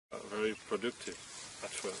very productive at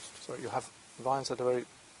first. So you have vines that are very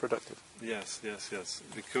productive. Yes,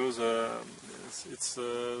 because it's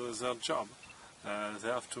their job. They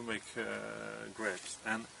have to make grapes,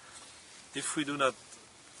 and if we do not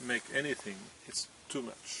make anything, it's too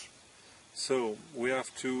much. So we have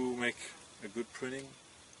to make a good pruning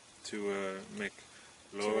to make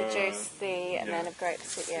lower, to reduce the amount of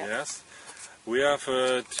grapes that you have. Yes, we have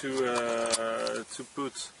to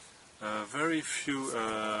put very few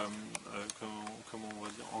comment on va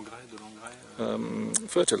dire, engrais, de l'engrais.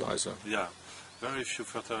 Fertilizer. Yeah, very few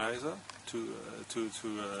fertilizer to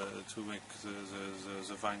make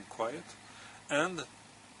the vine quiet, and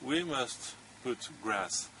we must put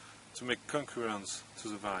grass to make concurrence to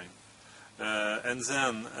the vine, and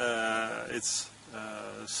then it's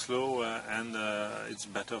slow and it's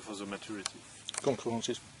better for the maturity. Concurrence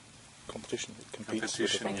is competition. It competes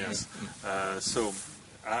with the vine. Yes. So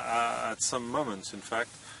at some moments, in fact,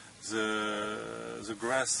 the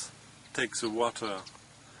grass takes the water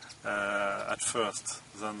at first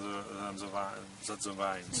than the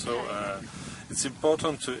vine. So it's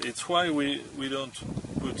important to. It's why we don't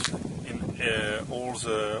put in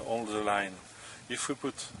all the line. If we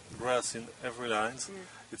put grass in every line,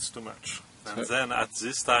 it's too much. And then at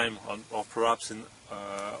this time, or perhaps in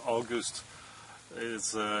August,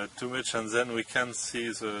 it's too much, and then we can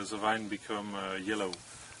see the vine become yellow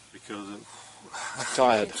because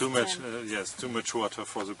tired. Too much, yes, too much water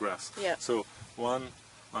for the grass. Yeah. So 1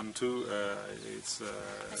 and 2, it's.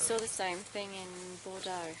 I saw the same thing in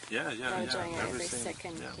Bordeaux. Yeah. They're doing it every everything,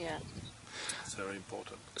 second. Yeah. It's very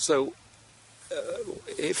important. So,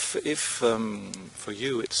 if for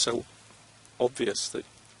you it's so obvious that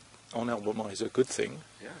enherbement is a good thing,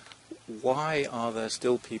 why are there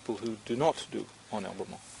still people who do not do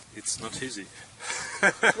enherbement? It's not easy.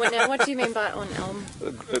 Well, now, what do you mean by enherbement?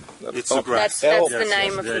 It's a grass. That's the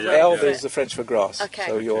name of the word. Herbe is the French for grass. Okay.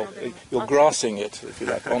 So you're grassing it, if you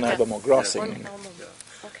like, enherbement, grassing.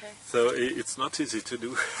 Okay. So it's not easy to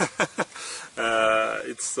do.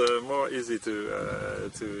 It's more easy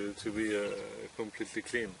to be completely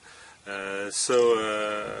clean. So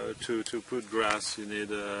to put grass, you need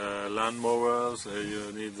lawn mowers.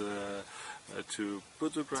 You need to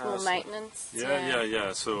put the grass. It's more maintenance.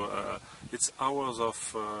 Yeah. So it's hours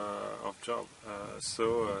of job.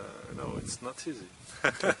 No, it's not easy.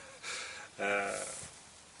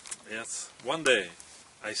 Yes, one day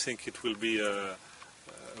I think it will be a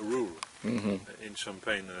rule in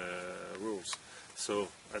Champagne rules. So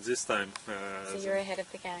at this time. So you're ahead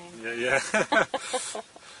of the game. Yeah.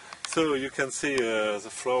 So you can see the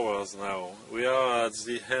flowers now. We are at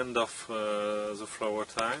the end of the flower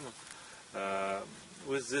time.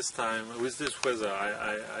 With this weather,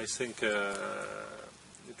 I think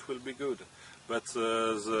it will be good. But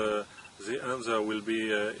the answer will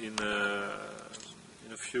be in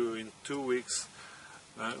 2 weeks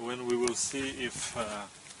when we will see if.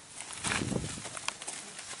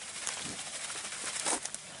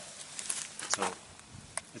 So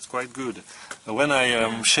it's quite good. When I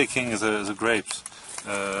am shaking the grapes,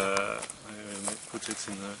 I put it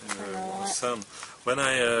in the sun. When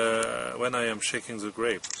I am shaking the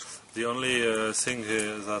grape, the only thing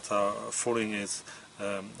that are falling is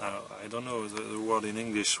I don't know the word in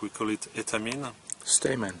English. We call it étamine.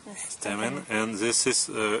 Stamen. Stamen, and this is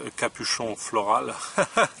a capuchon floral.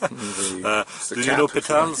 Do you cap, know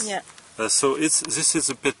petals? Yeah. So this is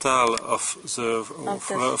the petal of the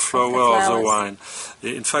flower of the wine.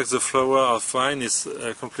 In fact, the flower of wine is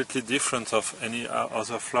completely different of any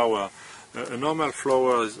other flower. A normal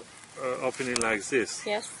flower is opening like this.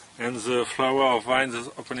 Yes. And the flower of wine is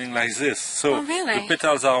opening like this. So really? the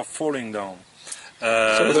petals are falling down.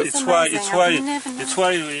 It's why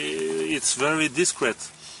it's very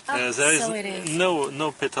discreet. There is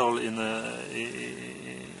no petal in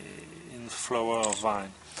flower of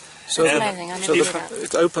wine. So,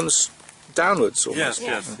 it opens downwards almost.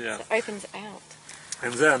 Yes. It opens out.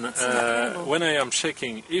 And then when I am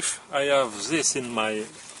shaking, if I have this in my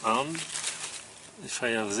hand,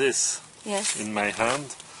 in my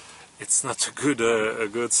hand, it's not a good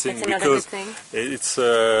thing, because it's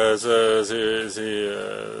the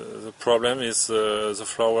problem is the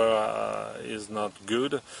flower is not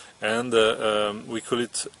good, and we call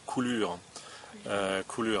it coulure.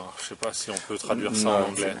 Coulure, je sais pas si on peut traduire ça en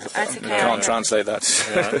anglais. You can't translate that.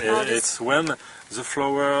 It's when the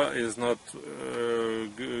flower is not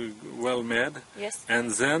well made, and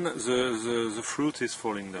then the fruit is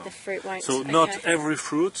falling down. The fruit won't. So not every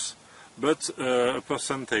fruit, but a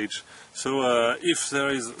percentage. So if there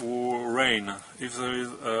is rain, if there is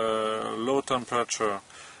low temperature,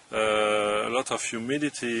 a lot of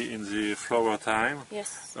humidity in the flower time,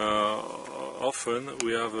 Yes. often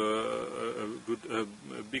we have a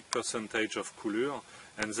big percentage of coulure,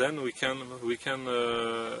 and then we can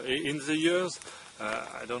in the years,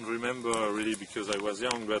 I don't remember really because I was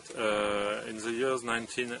young, but in the years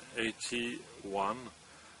 1981,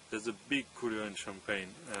 there's a big coulure in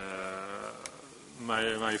Champagne.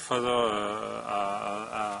 My father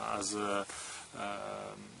has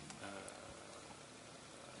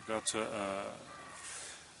got a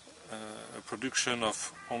production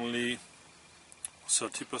of only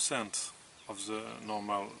 30% of the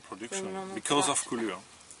normal production because of coulure.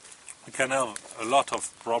 We can have a lot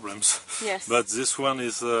of problems, yes. but this one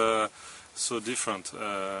is so different.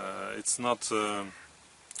 It's not a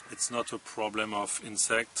problem of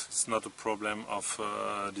insect. It's not a problem of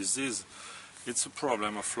disease. It's a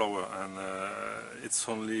problem of flower, and it's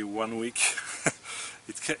only 1 week.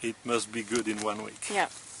 It must be good in 1 week. Yeah.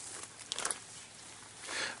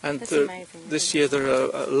 And amazing, this year there are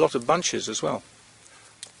a lot of bunches as well.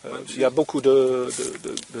 Il y a beaucoup de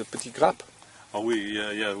petits grappes. Oh, we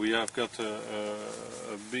have got a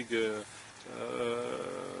big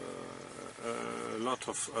lot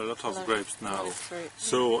of grapes now.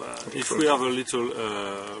 So if we have a little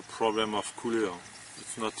problem of coulure,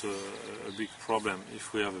 it's not a big problem.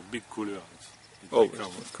 If we have a big coulure, it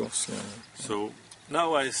becomes. Of course. Yeah. So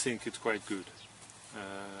now I think it's quite good.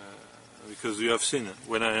 Because you have seen,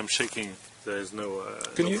 when I am shaking, there is no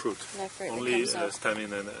fruit. No fruit. Only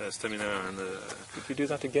stamina and... Could you do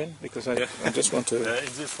that again? Because I just want to...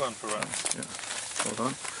 in this one, perhaps. Yeah. Hold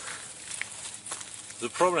on. The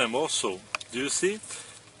problem also, do you see?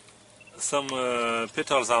 Some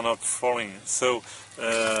petals are not falling, so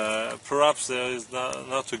perhaps there is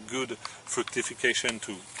not a good fructification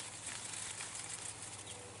too.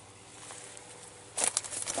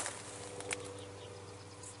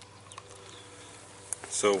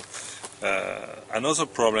 So another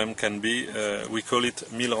problem can be, we call it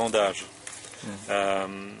Millerandage.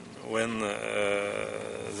 When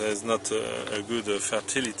there is not a good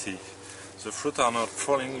fertility, the fruit are not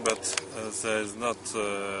falling, but there is not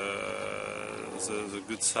the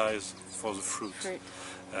good size for the fruit. They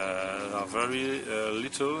are very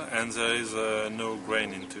little, and there is no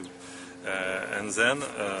grain into. And then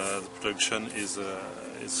the production is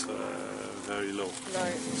very low.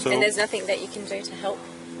 So, and there's nothing that you can do to help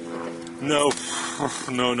with them? No,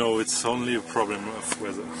 it's only a problem of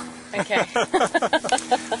weather. Okay.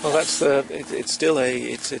 Well, that's it's still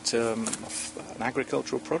an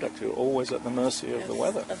agricultural product. You're always at the mercy of the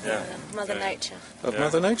weather. Of Mother Nature. Of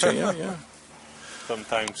Mother Nature, yeah.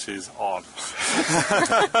 Sometimes she's odd.